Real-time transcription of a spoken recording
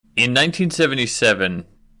In 1977,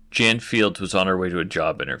 Jan Fields was on her way to a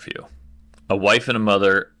job interview. A wife and a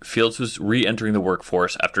mother, Fields was re-entering the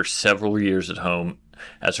workforce after several years at home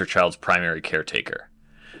as her child's primary caretaker.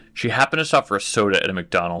 She happened to stop for a soda at a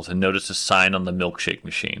McDonald's and noticed a sign on the milkshake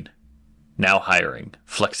machine. Now hiring,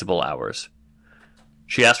 flexible hours.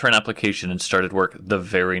 She asked for an application and started work the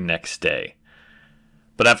very next day.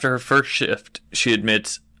 But after her first shift, she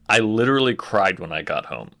admits, "I literally cried when I got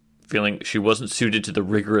home," feeling she wasn't suited to the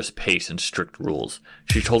rigorous pace and strict rules.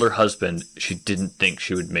 She told her husband she didn't think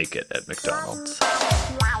she would make it at McDonald's.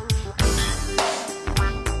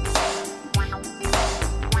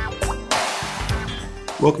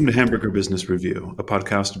 Welcome to Hamburger Business Review, a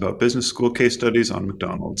podcast about business school case studies on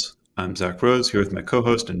McDonald's. I'm Zach Rose, here with my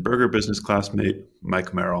co-host and burger business classmate,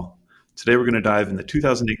 Mike Merrill. Today we're going to dive in the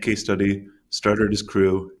 2008 case study, Started as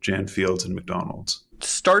Crew, Jan Fields and McDonald's.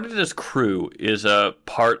 Started as Crew is a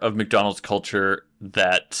part of McDonald's culture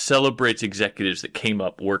that celebrates executives that came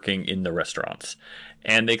up working in the restaurants.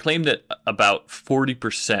 And they claim that about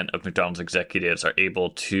 40% of McDonald's executives are able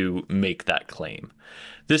to make that claim.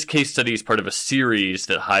 This case study is part of a series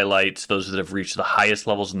that highlights those that have reached the highest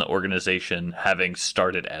levels in the organization having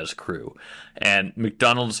started as Crew. And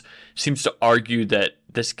McDonald's seems to argue that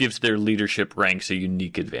this gives their leadership ranks a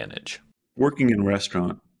unique advantage. Working in a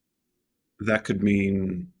restaurant, that could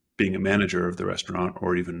mean being a manager of the restaurant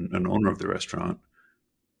or even an owner of the restaurant,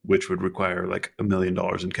 which would require like $1 million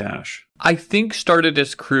in cash. I think Started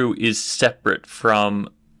as Crew is separate from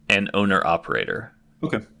an owner-operator.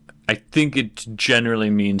 Okay. I think it generally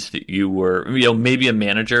means that you were, maybe a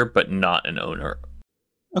manager, but not an owner.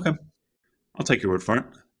 Okay. I'll take your word for it.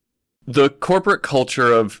 The corporate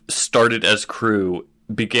culture of Started as Crew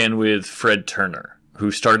began with Fred Turner, who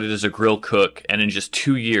started as a grill cook and in just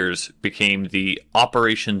 2 years became the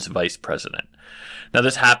operations vice president. Now,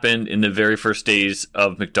 this happened in the very first days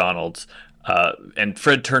of McDonald's, and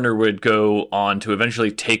Fred Turner would go on to eventually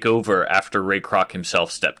take over after Ray Kroc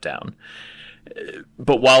himself stepped down.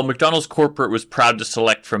 But while McDonald's corporate was proud to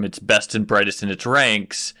select from its best and brightest in its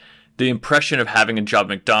ranks, the impression of having a job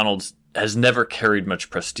at McDonald's has never carried much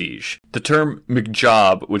prestige. The term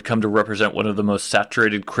McJob would come to represent one of the most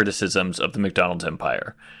saturated criticisms of the McDonald's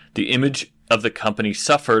empire. The image of the company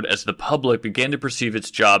suffered as the public began to perceive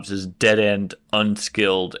its jobs as dead-end,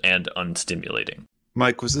 unskilled, and unstimulating.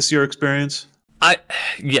 Mike, was this your experience?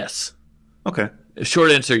 Yes. Okay.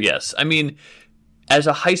 Short answer, yes. I mean, as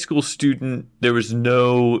a high school student, I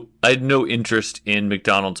had no interest in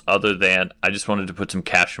McDonald's other than I just wanted to put some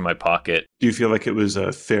cash in my pocket. Do you feel like it was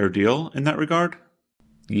a fair deal in that regard?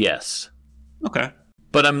 Yes. Okay.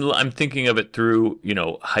 But I'm thinking of it through,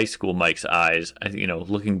 high school Mike's eyes.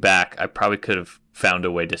 Looking back, I probably could have found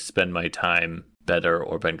a way to spend my time better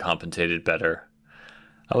or been compensated better.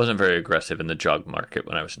 I wasn't very aggressive in the job market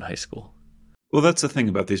when I was in high school. Well, that's the thing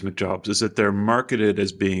about these McJobs is that they're marketed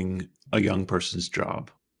as being a young person's job,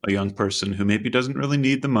 a young person who maybe doesn't really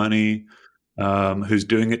need the money, who's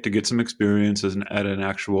doing it to get some experience at an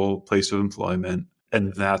actual place of employment.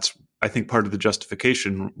 And that's, I think, part of the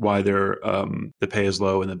justification why the pay is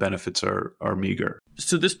low and the benefits are meager.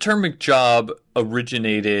 So this term McJob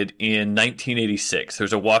originated in 1986.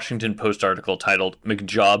 There's a Washington Post article titled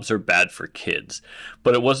 "McJobs Are Bad for Kids,"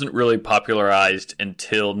 but it wasn't really popularized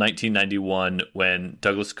until 1991 when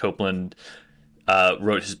Douglas Copeland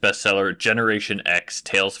wrote his bestseller Generation X: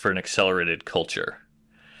 Tales for an Accelerated Culture.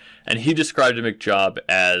 And he described a McJob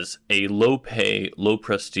as a low pay, low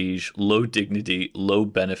prestige, low dignity, low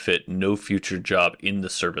benefit, no future job in the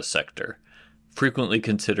service sector, frequently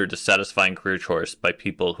considered a satisfying career choice by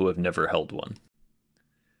people who have never held one.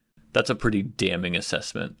 That's a pretty damning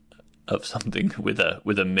assessment of something with a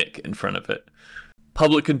Mick in front of it.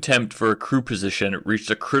 Public contempt for a crew position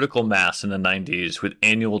reached a critical mass in the 90s, with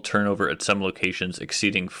annual turnover at some locations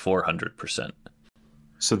exceeding 400%.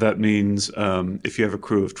 So that means if you have a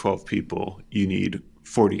crew of 12 people, you need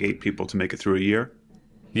 48 people to make it through a year?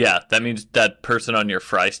 Yeah, that means that person on your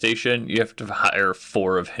fry station, you have to hire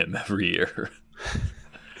 4 of him every year.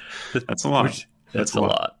 That's a lot. That's a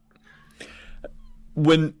lot.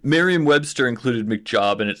 When Merriam-Webster included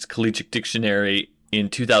McJob in its collegiate dictionary in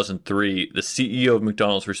 2003, the CEO of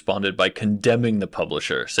McDonald's responded by condemning the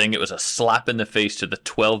publisher, saying it was a slap in the face to the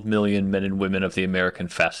 12 million men and women of the American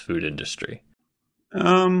fast food industry.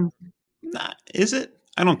 Is it?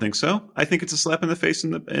 I don't think so. I think it's a slap in the face to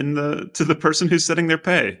the person who's setting their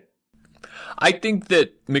pay. I think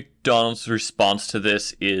that McDonald's response to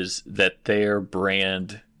this is that their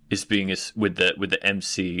brand is being with the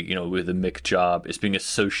MC, with the McJob, is being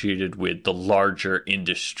associated with the larger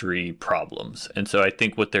industry problems. And so I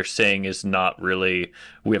think what they're saying is not really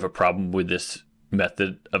we have a problem with this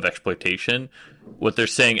method of exploitation. What they're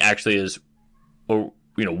saying actually is, or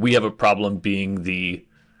we have a problem being the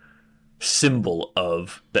symbol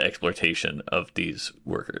of the exploitation of these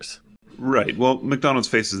workers. Right. Well, McDonald's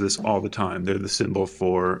faces this all the time. They're the symbol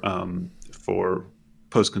for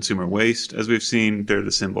post-consumer waste, as we've seen. They're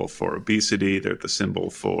the symbol for obesity. They're the symbol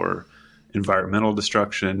for environmental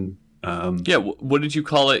destruction. What did you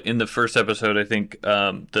call it in the first episode? I think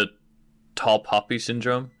the tall poppy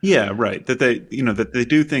syndrome. Yeah, right. That they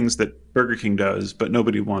do things that Burger King does, but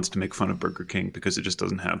nobody wants to make fun of Burger King because it just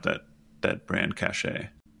doesn't have that brand cachet.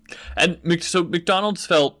 And so McDonald's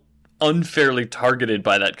felt unfairly targeted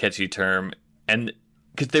by that catchy term, and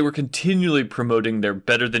because they were continually promoting their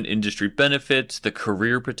better than industry benefits, the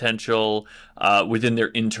career potential within their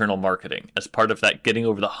internal marketing as part of that getting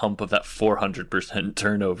over the hump of that 400%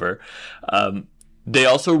 turnover. They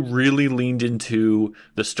also really leaned into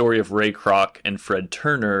the story of Ray Kroc and Fred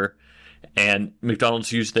Turner, and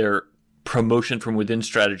McDonald's used their promotion from within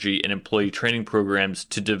strategy and employee training programs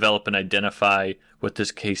to develop and identify what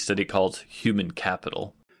this case study calls human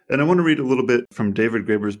capital. And I want to read a little bit from David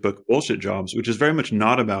Graeber's book, Bullshit Jobs, which is very much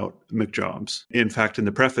not about McJobs. In fact, in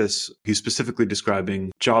the preface, he's specifically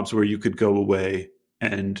describing jobs where you could go away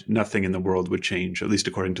and nothing in the world would change, at least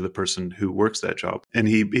according to the person who works that job. And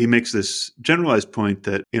he makes this generalized point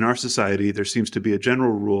that in our society, there seems to be a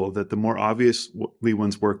general rule that the more obviously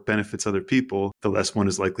one's work benefits other people, the less one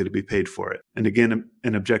is likely to be paid for it. And again,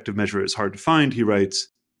 an objective measure is hard to find, he writes,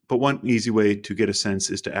 but one easy way to get a sense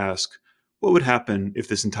is to ask, what would happen if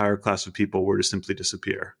this entire class of people were to simply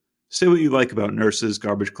disappear? Say what you like about nurses,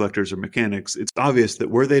 garbage collectors, or mechanics, it's obvious that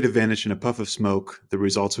were they to vanish in a puff of smoke, the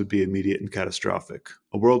results would be immediate and catastrophic.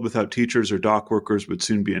 A world without teachers or dock workers would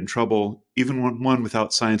soon be in trouble. Even one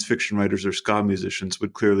without science fiction writers or ska musicians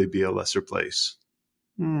would clearly be a lesser place.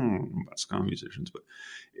 About ska musicians, but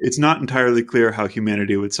it's not entirely clear how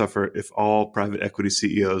humanity would suffer if all private equity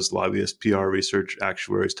CEOs, lobbyists, PR research,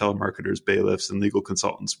 actuaries, telemarketers, bailiffs, and legal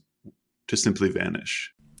consultants to simply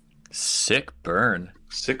vanish. Sick burn.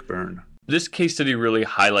 Sick burn. This case study really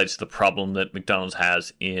highlights the problem that McDonald's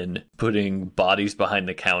has in putting bodies behind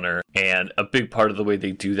the counter. And a big part of the way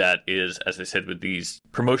they do that is, as I said, with these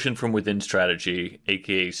promotion from within strategy,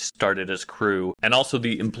 aka started as crew, and also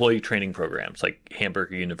the employee training programs like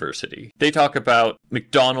Hamburger University. They talk about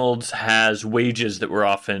McDonald's has wages that were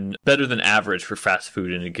often better than average for fast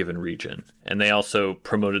food in a given region. And they also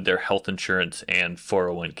promoted their health insurance and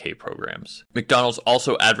 401k programs. McDonald's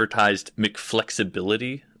also advertised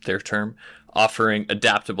McFlexibility, their term, offering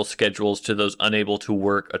adaptable schedules to those unable to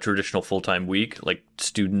work a traditional full-time week, like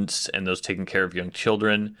students and those taking care of young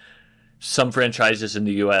children. Some franchises in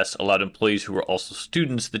the U.S. allowed employees who were also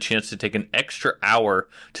students the chance to take an extra hour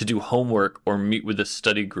to do homework or meet with a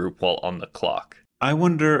study group while on the clock. I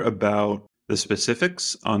wonder about the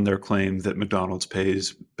specifics on their claim that McDonald's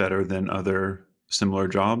pays better than other similar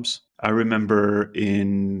jobs. I remember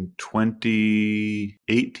in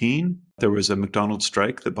 2018, there was a McDonald's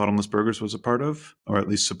strike that Bottomless Burgers was a part of, or at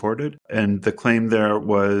least supported. And the claim there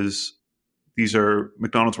was, these are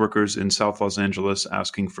McDonald's workers in South Los Angeles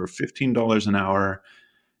asking for $15 an hour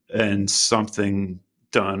and something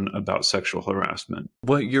done about sexual harassment.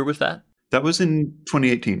 What year was that? That was in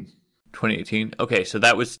 2018. 2018? Okay, so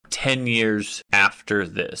that was 10 years after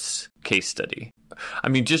this case study. I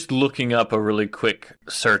mean, just looking up a really quick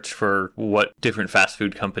search for what different fast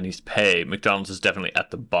food companies pay, McDonald's is definitely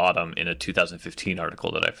at the bottom in a 2015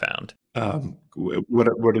 article that I found. What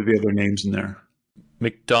are the other names in there?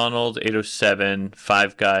 McDonald's, 807,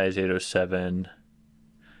 Five Guys, 807,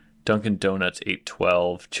 Dunkin' Donuts,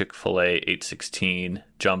 812, Chick-fil-A, 816,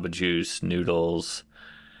 Jamba Juice, Noodles,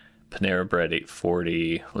 Panera Bread,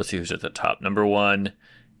 840. Let's see who's at the top. Number one,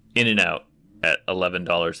 In-N-Out at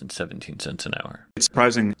 $11.17 an hour. It's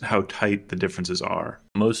surprising how tight the differences are.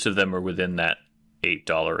 Most of them are within that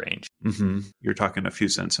 $8 range. Mm-hmm. You're talking a few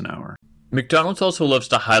cents an hour. McDonald's also loves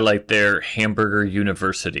to highlight their Hamburger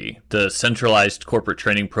University, the centralized corporate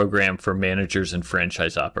training program for managers and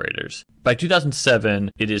franchise operators. By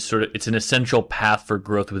 2007, it's an essential path for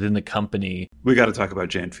growth within the company. We got to talk about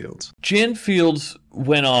Jan Fields. Jan Fields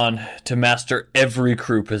went on to master every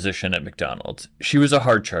crew position at McDonald's. She was a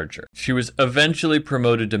hard charger. She was eventually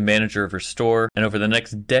promoted to manager of her store, and over the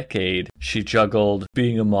next decade, she juggled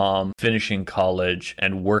being a mom, finishing college,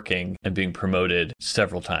 and working and being promoted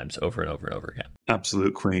several times over and over and over again.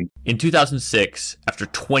 Absolute queen. In 2006, after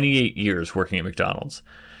 28 years working at McDonald's,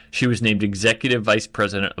 she was named Executive Vice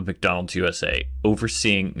President of McDonald's USA,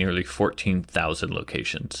 overseeing nearly 14,000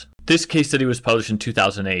 locations. This case study was published in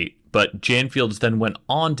 2008, but Jan Fields then went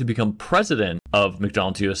on to become president of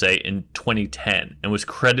McDonald's USA in 2010 and was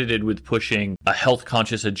credited with pushing a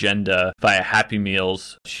health-conscious agenda via Happy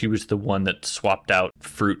Meals. She was the one that swapped out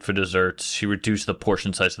fruit for desserts. She reduced the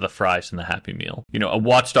portion size of the fries in the Happy Meal. A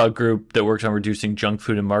watchdog group that works on reducing junk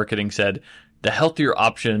food and marketing said, the healthier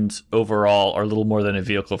options overall are little more than a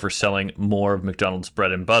vehicle for selling more of McDonald's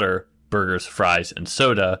bread and butter, burgers, fries, and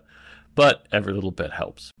soda, but every little bit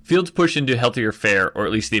helps. Fields' push into healthier fare, or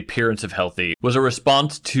at least the appearance of healthy, was a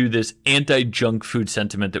response to this anti-junk food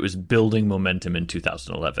sentiment that was building momentum in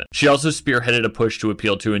 2011. She also spearheaded a push to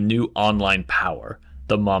appeal to a new online power,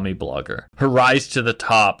 the mommy blogger. Her rise to the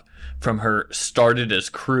top from her started as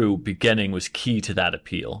crew beginning was key to that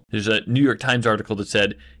appeal. There's a New York Times article that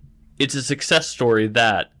said, it's a success story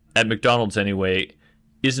that, at McDonald's anyway,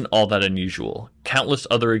 isn't all that unusual. Countless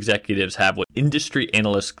other executives have what industry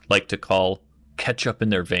analysts like to call ketchup in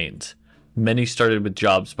their veins. Many started with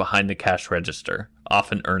jobs behind the cash register,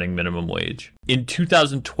 often earning minimum wage. In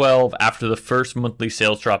 2012, after the first monthly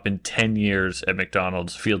sales drop in 10 years at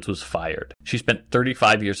McDonald's, Fields was fired. She spent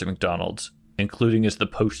 35 years at McDonald's, including as the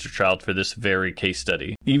poster child for this very case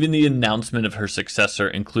study. Even the announcement of her successor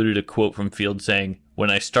included a quote from Fields saying, when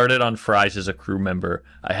I started on fries as a crew member,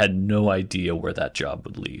 I had no idea where that job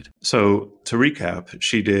would lead. So to recap,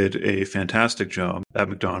 she did a fantastic job at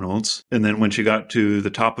McDonald's. And then when she got to the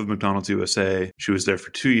top of McDonald's USA, she was there for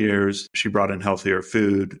 2 years. She brought in healthier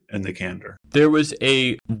food and they canned her. There was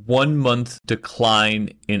a 1 month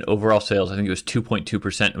decline in overall sales. I think it was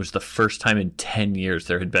 2.2%. It was the first time in 10 years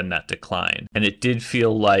there had been that decline. And it did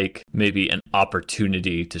feel like maybe an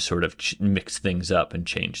opportunity to sort of mix things up and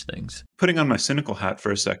change things. Putting on my cynical hat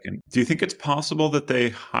for a second, do you think it's possible that they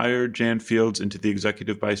hired Jan Fields into the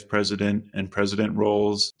executive vice president and president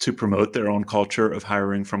roles to promote their own culture of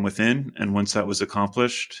hiring from within? And once that was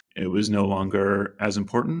accomplished, it was no longer as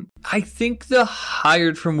important? I think the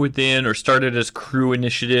hired from within or started as crew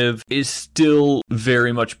initiative is still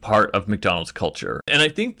very much part of McDonald's culture. And I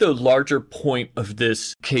think the larger point of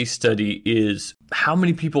this case study is how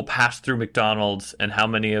many people pass through McDonald's and how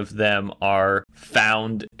many of them are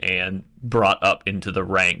found and brought up into the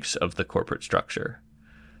ranks of the corporate structure.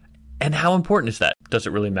 And how important is that? Does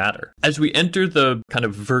it really matter? As we enter the kind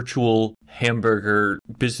of virtual hamburger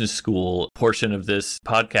business school portion of this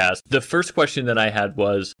podcast, the first question that I had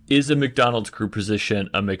was, is a McDonald's crew position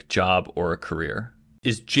a McJob or a career?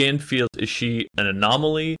 Is Jan Fields, is she an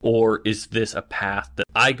anomaly, or is this a path that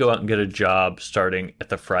I go out and get a job starting at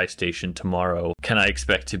the fry station tomorrow? Can I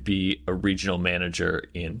expect to be a regional manager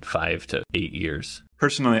in 5 to 8 years?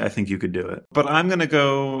 Personally, I think you could do it. But I'm going to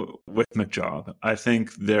go with McJob. I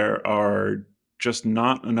think there are just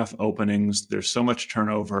not enough openings. There's so much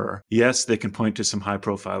turnover. Yes, they can point to some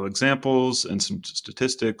high-profile examples and some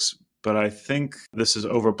statistics, but I think this is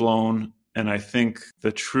overblown. And I think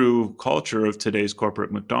the true culture of today's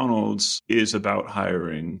corporate McDonald's is about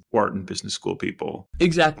hiring Wharton Business School people.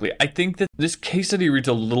 Exactly. I think that this case study reads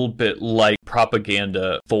a little bit like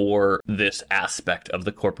propaganda for this aspect of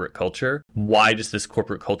the corporate culture. Why does this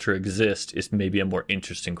corporate culture exist is maybe a more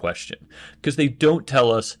interesting question. Because they don't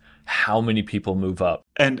tell us how many people move up.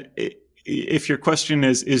 And if your question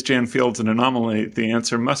is Jan Fields an anomaly, the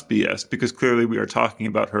answer must be yes, because clearly we are talking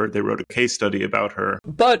about her. They wrote a case study about her.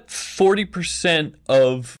 But 40%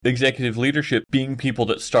 of executive leadership being people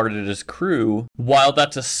that started as crew, while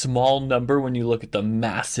that's a small number when you look at the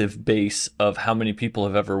massive base of how many people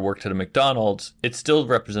have ever worked at a McDonald's, it still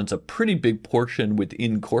represents a pretty big portion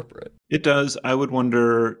within corporate. It does. I would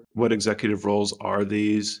wonder, what executive roles are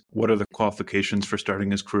these? What are the qualifications for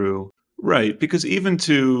starting as crew? Right, because even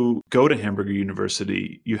to go to Hamburger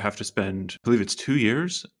University, you have to spend, I believe it's 2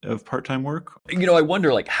 years of part-time work. I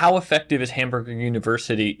wonder, how effective is Hamburger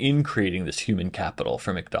University in creating this human capital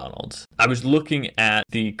for McDonald's? I was looking at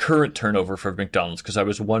the current turnover for McDonald's because I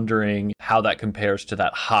was wondering how that compares to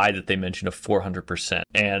that high that they mentioned of 400%.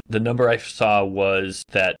 And the number I saw was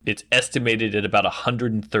that it's estimated at about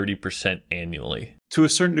 130% annually. To a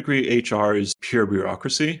certain degree, HR is pure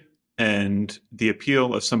bureaucracy. And the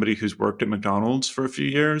appeal of somebody who's worked at McDonald's for a few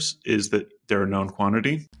years is that they're a known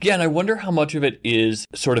quantity. Yeah, and I wonder how much of it is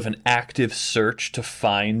sort of an active search to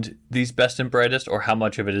find these best and brightest, or how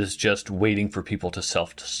much of it is just waiting for people to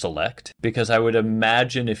self-select. Because I would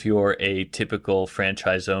imagine if you're a typical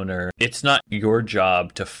franchise owner, it's not your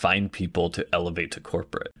job to find people to elevate to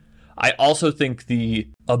corporate. I also think the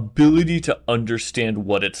ability to understand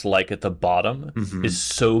what it's like at the bottom is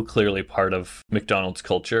so clearly part of McDonald's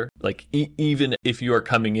culture. Like, even if you are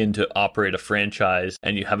coming in to operate a franchise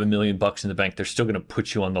and you have $1 million in the bank, they're still going to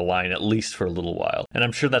put you on the line at least for a little while. And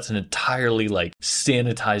I'm sure that's an entirely like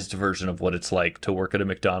sanitized version of what it's like to work at a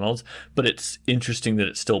McDonald's, but it's interesting that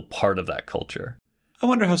it's still part of that culture. I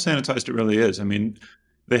wonder how sanitized it really is. I mean,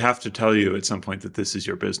 they have to tell you at some point that this is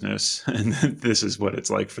your business and that this is what it's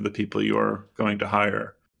like for the people you're going to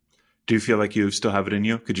hire. Do you feel like you still have it in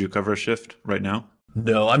you? Could you cover a shift right now?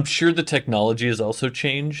 No, I'm sure the technology has also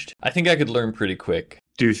changed. I think I could learn pretty quick.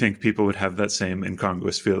 Do you think people would have that same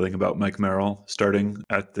incongruous feeling about Mike Merrill starting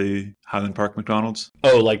at the Highland Park McDonald's?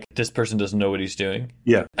 Oh, like this person doesn't know what he's doing?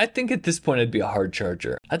 Yeah. I think at this point I'd be a hard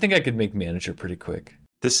charger. I think I could make manager pretty quick.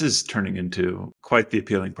 This is turning into quite the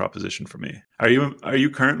appealing proposition for me. Are you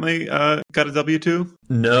currently got a W-2?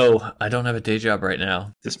 No, I don't have a day job right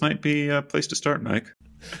now. This might be a place to start, Mike.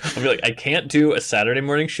 I'll be like, I can't do a Saturday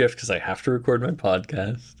morning shift because I have to record my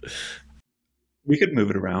podcast. We could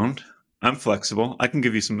move it around. I'm flexible. I can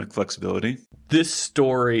give you some flexibility. This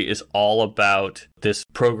story is all about this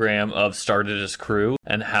program of Started as Crew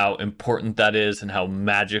and how important that is and how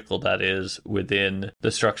magical that is within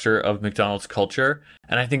the structure of McDonald's culture.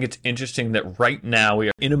 And I think it's interesting that right now we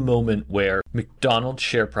are in a moment where McDonald's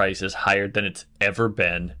share price is higher than it's ever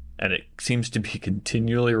been. And it seems to be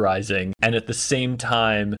continually rising. And at the same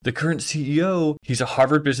time, the current CEO, he's a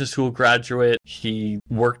Harvard Business School graduate. He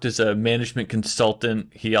worked as a management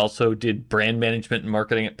consultant. He also did brand management and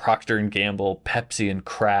marketing at Procter & Gamble, Pepsi, and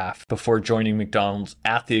Kraft before joining McDonald's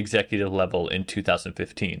at the executive level in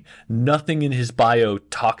 2015. Nothing in his bio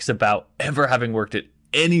talks about ever having worked at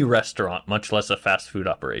any restaurant, much less a fast food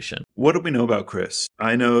operation. What do we know about Chris?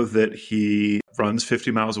 I know that he runs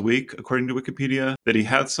 50 miles a week, according to Wikipedia, that he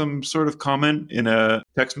had some sort of comment in a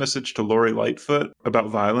text message to Lori Lightfoot about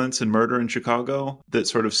violence and murder in Chicago that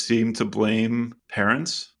sort of seemed to blame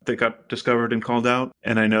parents that got discovered and called out.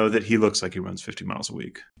 And I know that he looks like he runs 50 miles a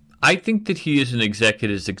week. I think that he is an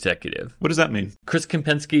executive's executive. What does that mean? Chris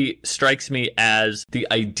Kempinski strikes me as the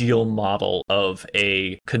ideal model of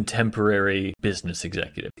a contemporary business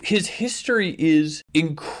executive. His history is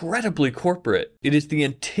incredibly corporate. It is the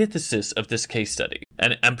antithesis of this case study.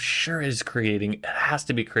 And I'm sure it has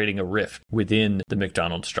to be creating a rift within the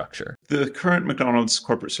McDonald's structure. The current McDonald's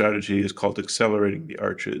corporate strategy is called Accelerating the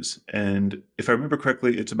Arches. And if I remember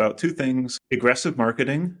correctly, it's about two things: aggressive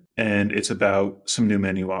marketing, and it's about some new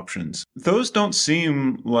menu options. Those don't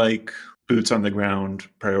seem like boots on the ground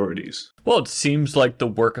priorities. Well, it seems like the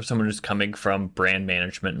work of someone who's coming from brand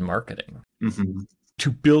management and marketing. Mm-hmm.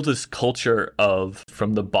 To build this culture of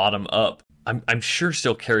from the bottom up, I'm sure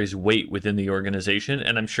still carries weight within the organization,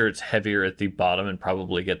 and I'm sure it's heavier at the bottom and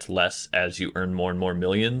probably gets less as you earn more and more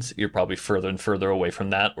millions. You're probably further and further away from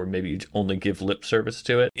that, or maybe you only give lip service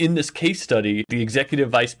to it. In this case study, the executive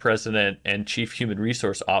vice president and chief human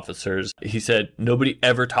resource officers, he said, nobody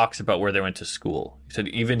ever talks about where they went to school. He said,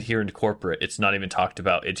 even here in corporate, it's not even talked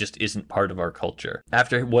about. It just isn't part of our culture.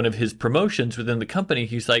 After one of his promotions within the company,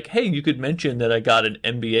 he's like, hey, you could mention that I got an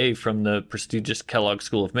MBA from the prestigious Kellogg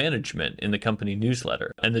School of Management in the company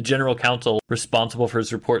newsletter. And the general counsel responsible for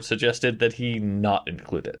his report suggested that he not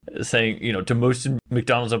include it, saying, to most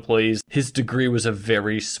McDonald's employees, his degree was a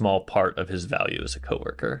very small part of his value as a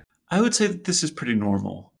coworker. I would say that this is pretty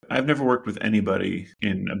normal. I've never worked with anybody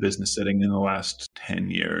in a business setting in the last 10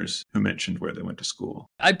 years who mentioned where they went to school.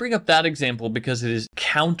 I bring up that example because it is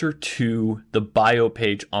counter to the bio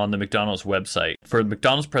page on the McDonald's website for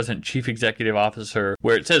McDonald's president, chief executive officer,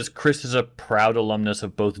 where it says Chris is a proud alumnus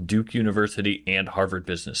of both Duke University and Harvard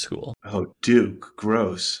Business School. Oh, Duke,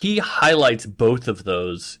 gross. He highlights both of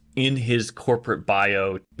those in his corporate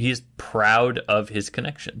bio. He is proud of his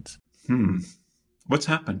connections. What's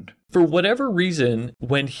happened? For whatever reason,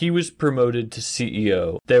 when he was promoted to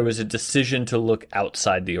CEO, there was a decision to look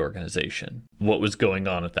outside the organization. What was going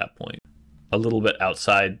on at that point? A little bit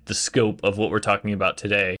outside the scope of what we're talking about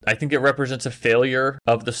today. I think it represents a failure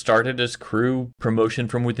of the Started as Crew promotion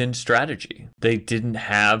from within strategy. They didn't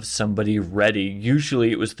have somebody ready.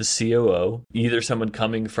 Usually it was the COO, either someone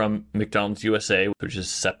coming from McDonald's USA, which is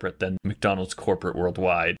separate than McDonald's corporate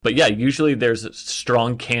worldwide. But yeah, usually there's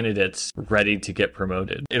strong candidates ready to get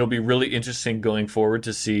promoted. It'll be really interesting going forward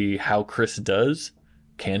to see how Chris does.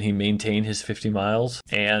 Can he maintain his 50 miles?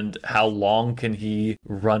 And how long can he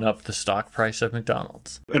run up the stock price of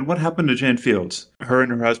McDonald's? And what happened to Jan Fields? Her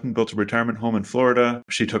and her husband built a retirement home in Florida.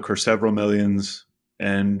 She took her several millions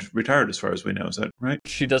and retired as far as we know. Is that right?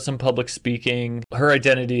 She does some public speaking. Her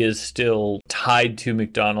identity is still tied to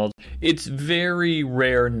McDonald's. It's very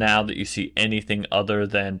rare now that you see anything other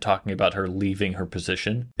than talking about her leaving her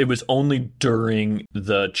position. It was only during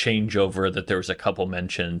the changeover that there was a couple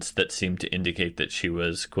mentions that seemed to indicate that she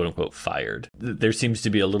was quote unquote fired. There seems to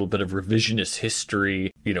be a little bit of revisionist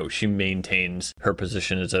history. She maintains her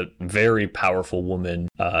position as a very powerful woman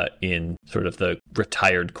in sort of the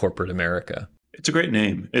retired corporate America. It's a great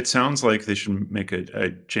name. It sounds like they should make a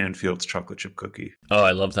Jan Fields chocolate chip cookie. Oh,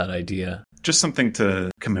 I love that idea. Just something to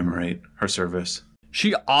commemorate her service.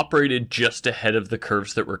 She operated just ahead of the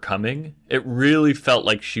curves that were coming. It really felt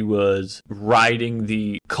like she was riding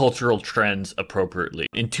the cultural trends appropriately.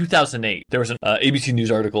 In 2008, there was an ABC News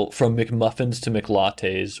article, From McMuffins to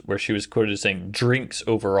McLattes, where she was quoted as saying, drinks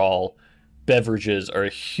overall, beverages are a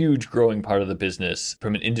huge growing part of the business.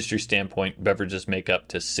 From an industry standpoint, beverages make up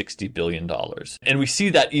to $60 billion. And we see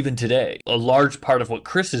that even today. A large part of what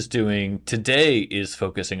Chris is doing today is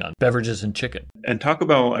focusing on beverages and chicken. And Taco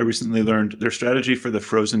Bell, I recently learned their strategy for the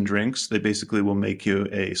frozen drinks, they basically will make you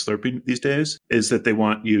a Slurpee these days, is that they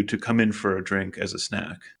want you to come in for a drink as a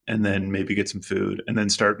snack and then maybe get some food and then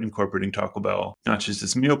start incorporating Taco Bell, not just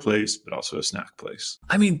as a meal place, but also a snack place.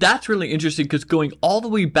 I mean, that's really interesting because going all the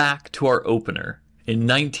way back to our opener in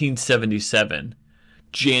 1977,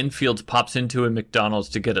 Jan Fields pops into a McDonald's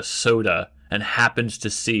to get a soda and happens to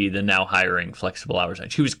see the now hiring flexible hours.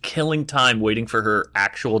 She was killing time waiting for her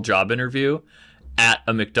actual job interview at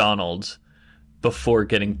a McDonald's before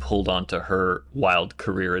getting pulled onto her wild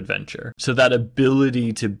career adventure. So that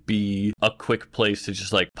ability to be a quick place to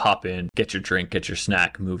just like pop in, get your drink, get your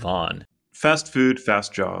snack, move on. Fast food,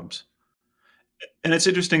 fast jobs. And it's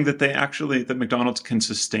interesting that that McDonald's can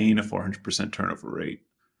sustain a 400% turnover rate,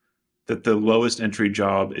 that the lowest entry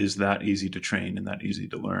job is that easy to train and that easy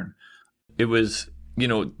to learn. It was,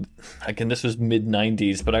 again, this was mid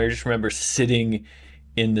 90s, but I just remember sitting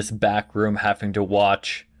in this back room having to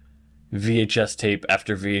watch VHS tape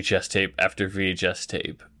after VHS tape after VHS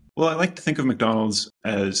tape. Well, I like to think of McDonald's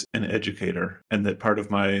as an educator, and that part of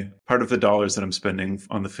the dollars that I'm spending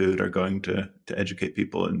on the food are going to educate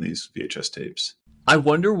people in these VHS tapes. I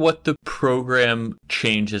wonder what the program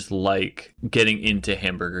change is like getting into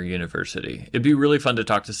Hamburger University. It'd be really fun to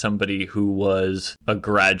talk to somebody who was a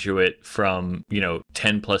graduate from,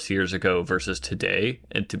 10 plus years ago versus today,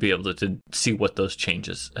 and to be able to see what those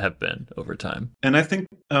changes have been over time. And I think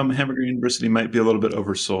Hamburger University might be a little bit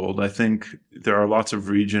oversold. I think there are lots of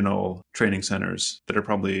regional training centers that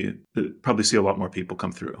probably see a lot more people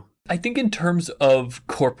come through. I think in terms of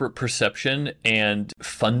corporate perception and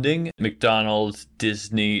funding, McDonald's,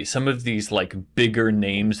 Disney, some of these like bigger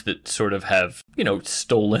names that sort of have,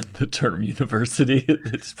 stolen the term university,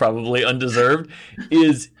 it's probably undeserved,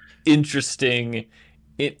 is interesting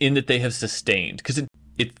in that they have sustained. Because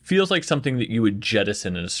it feels like something that you would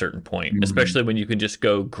jettison at a certain point, especially when you can just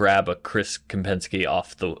go grab a Chris Kempinski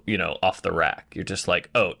off the rack. You're just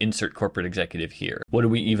like, oh, insert corporate executive here. What do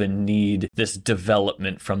we even need this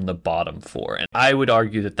development from the bottom for? And I would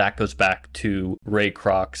argue that goes back to Ray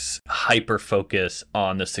Kroc's hyper focus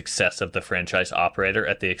on the success of the franchise operator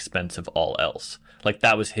at the expense of all else. Like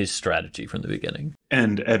that was his strategy from the beginning.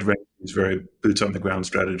 And Ed Ramsey's very boots on the ground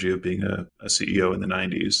strategy of being a CEO in the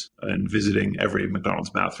 90s and visiting every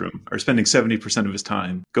McDonald's bathroom, or spending 70% of his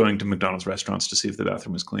time going to McDonald's restaurants to see if the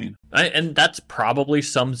bathroom was clean. And that's probably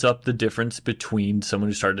sums up the difference between someone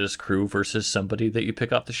who started as crew versus somebody that you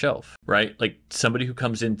pick off the shelf, right? Like somebody who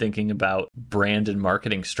comes in thinking about brand and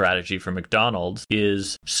marketing strategy for McDonald's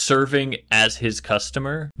is serving as his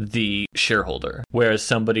customer the shareholder, whereas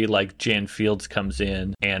somebody like Jan Fields comes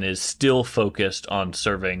in and is still focused on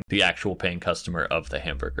serving the actual paying customer of the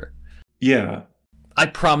hamburger. Yeah. I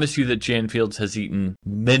promise you that Jan Fields has eaten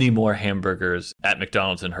many more hamburgers at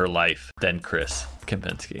McDonald's in her life than Chris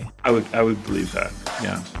Kempinski. I would believe that.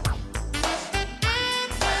 Yeah.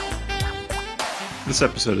 This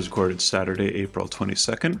episode is recorded Saturday, April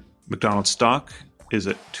 22nd. McDonald's stock is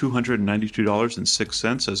at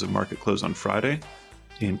 $292.06 as of market close on Friday.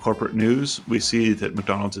 In corporate news, we see that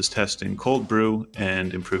McDonald's is testing cold brew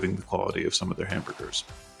and improving the quality of some of their hamburgers.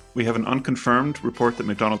 We have an unconfirmed report that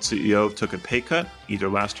McDonald's CEO took a pay cut either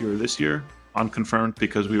last year or this year. Unconfirmed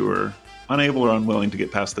because we were unable or unwilling to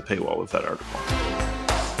get past the paywall of that article.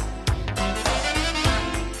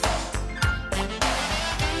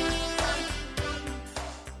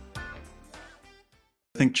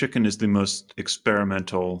 I think chicken is the most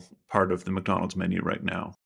experimental part of the McDonald's menu right now.